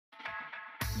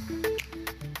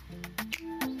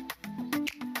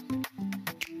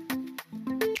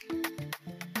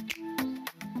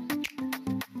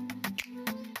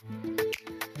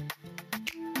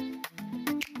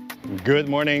Good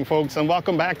morning, folks, and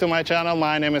welcome back to my channel.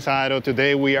 My name is Jairo.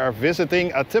 Today we are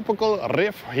visiting a typical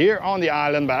reef here on the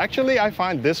island, but actually I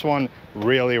find this one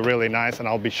really nice, and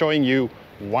I'll be showing you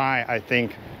why I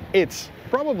think it's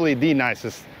probably the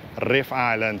nicest reef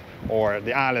island, or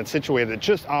the island situated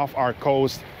just off our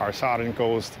coast, our southern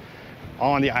coast,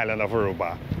 on the island of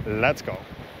Aruba. Let's go.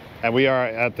 And we are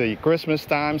at the Christmas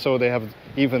time, so they have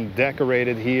even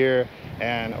decorated here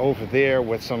and over there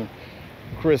with some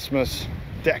Christmas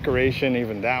decoration,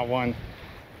 even that one.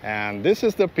 And this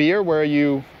is the pier where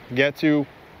you get to.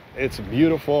 It's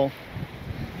beautiful,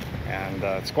 and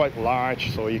it's quite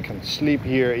large, so you can sleep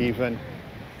here even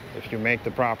if you make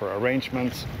the proper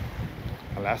arrangements.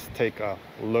 And let's take a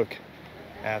look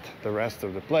at the rest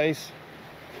of the place.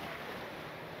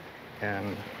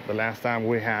 And the last time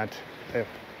we had a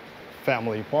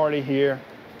family party here,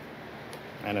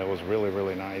 and it was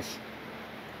really nice.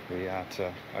 We had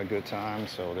a good time.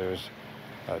 So there's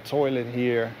a toilet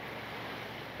here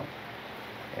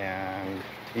and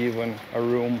even a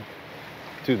room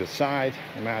to the side.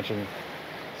 Imagine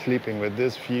sleeping with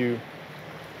this view.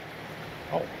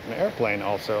 Oh, an airplane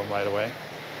also, by the way.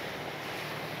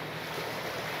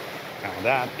 Now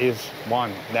that is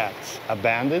one that's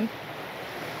abandoned.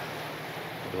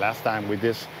 Last time we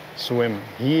did swim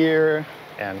here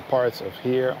and parts of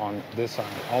here on this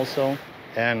side also.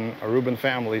 And Aruban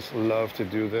families love to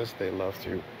do this. They love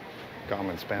to come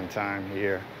and spend time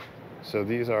here. So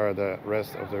these are the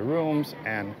rest of the rooms,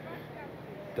 and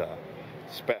the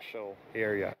special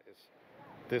area is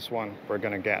this one. We're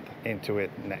gonna get into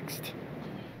it next.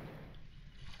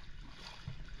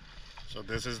 So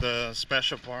this is the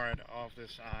special part of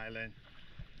this island,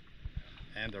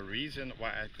 and the reason why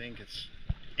I think it's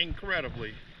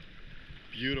incredibly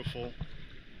beautiful.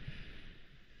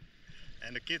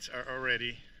 And the kids are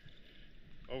already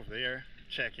over there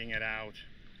checking it out.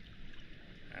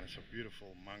 And it's a beautiful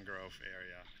mangrove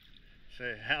area.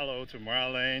 Say hello to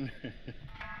Marlene.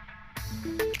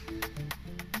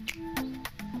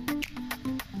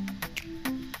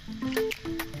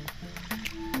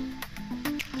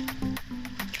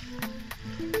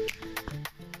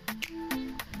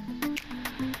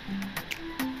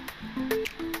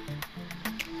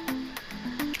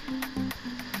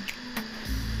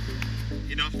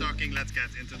 Enough talking, let's get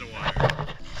into the water.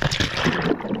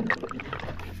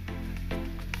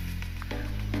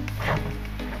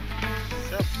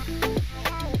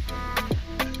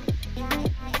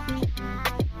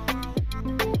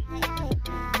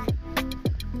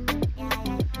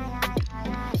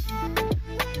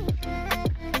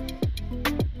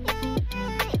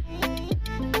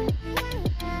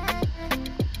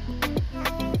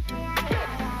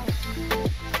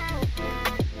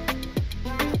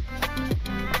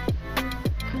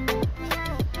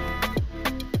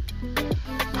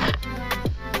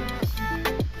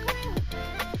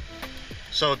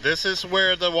 So this is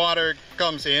where the water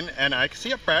comes in, and I can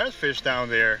see a parrotfish down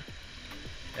there.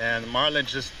 And Marlon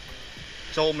just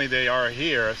told me they are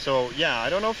here. So yeah, I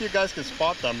don't know if you guys can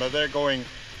spot them, but they're going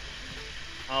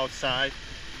outside.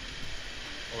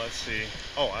 Let's see.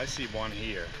 Oh, I see one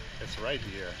here. It's right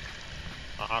here.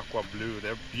 Aqua blue.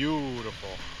 They're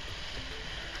beautiful.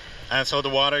 And so the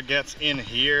water gets in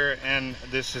here, and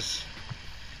this is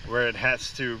where it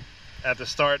heads to at the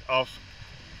start of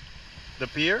the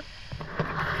pier.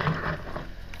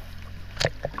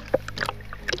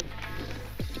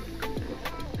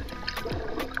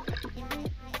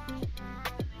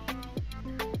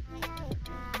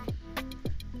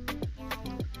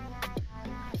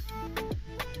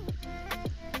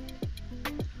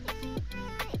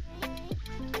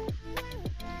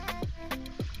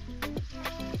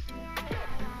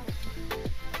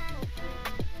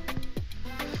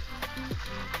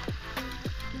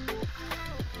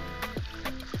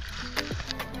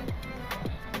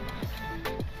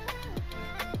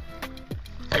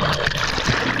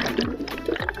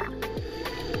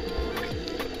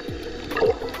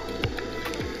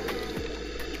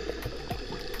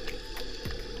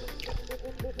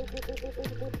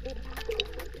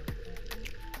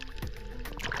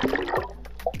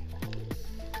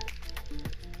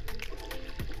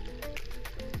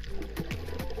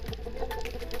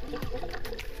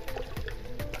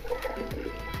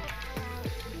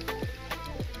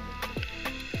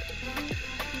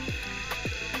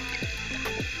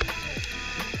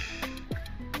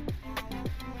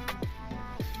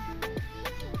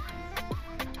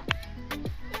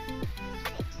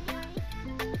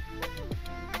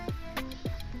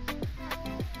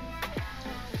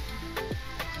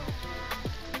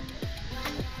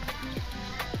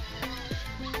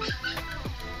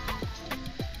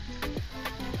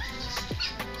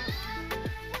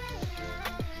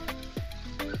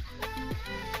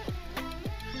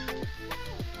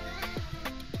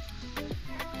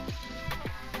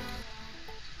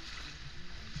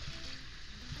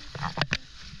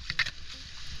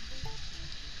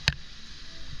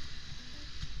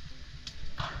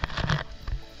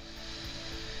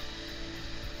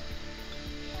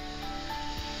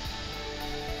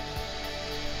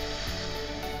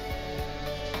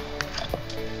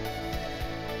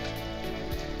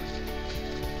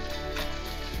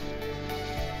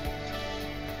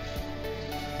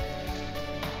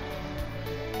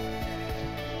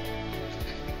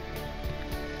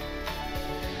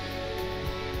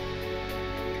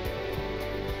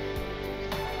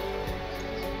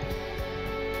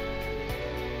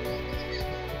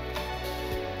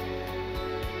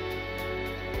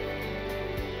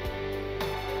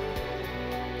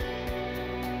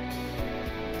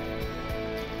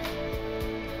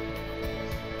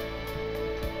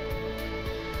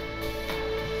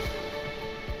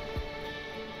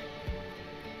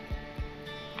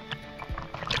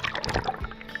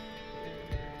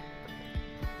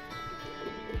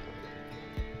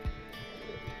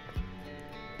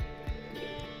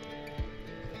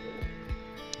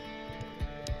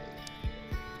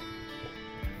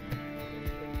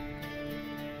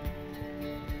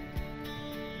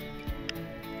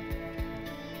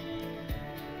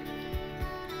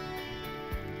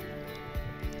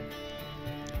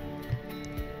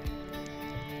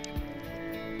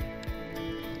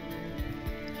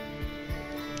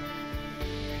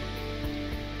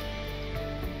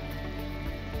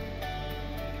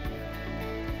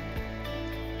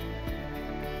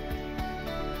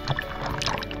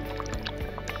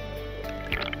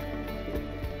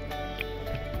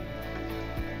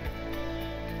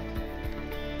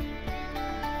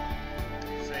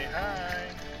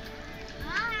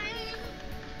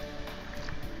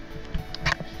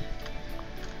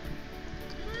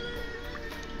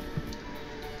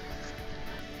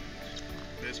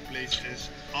 place is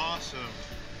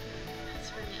awesome.